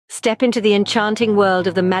Step into the enchanting world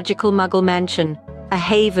of the Magical Muggle Mansion, a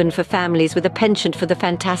haven for families with a penchant for the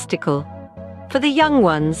fantastical. For the young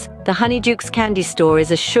ones, the Honeyduke's Candy Store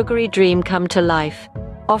is a sugary dream come to life,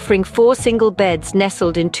 offering 4 single beds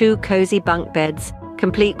nestled in 2 cozy bunk beds,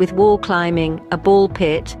 complete with wall climbing, a ball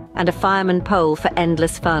pit, and a fireman pole for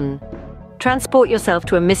endless fun. Transport yourself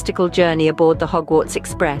to a mystical journey aboard the Hogwarts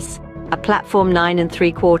Express, a platform 9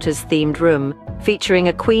 3/4 themed room, featuring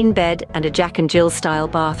a queen bed and a Jack and Jill style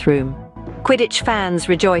bathroom. Quidditch fans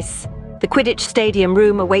rejoice. The Quidditch Stadium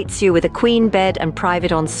room awaits you with a queen bed and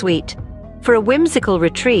private ensuite. For a whimsical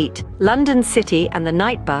retreat, London City and the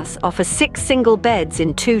Night Bus offer 6 single beds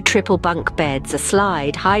in 2 triple bunk beds, a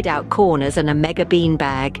slide, hideout corners, and a mega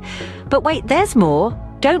beanbag. But wait, there's more.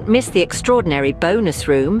 Don't miss the extraordinary bonus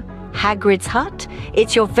room, Hagrid's Hut.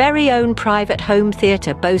 It's your very own private home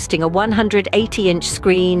theatre boasting a 180-inch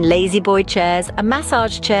screen, lazy boy chairs, a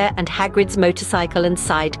massage chair, and Hagrid's motorcycle and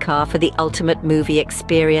sidecar for the ultimate movie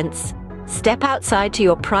experience. Step outside to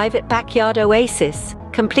your private backyard oasis,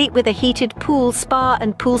 complete with a heated pool, spa,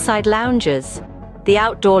 and poolside lounges. The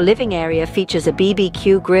outdoor living area features a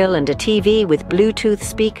BBQ grill and a TV with Bluetooth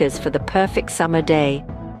speakers for the perfect summer day.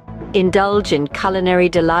 Indulge in culinary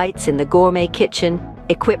delights in the gourmet kitchen,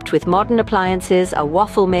 equipped with modern appliances, a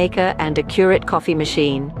waffle maker, and a Curate coffee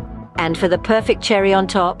machine. And for the perfect cherry on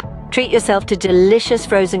top, treat yourself to delicious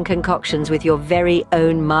frozen concoctions with your very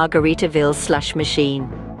own Margaritaville slush machine.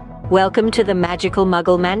 Welcome to the Magical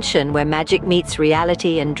Muggle Mansion, where magic meets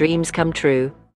reality and dreams come true.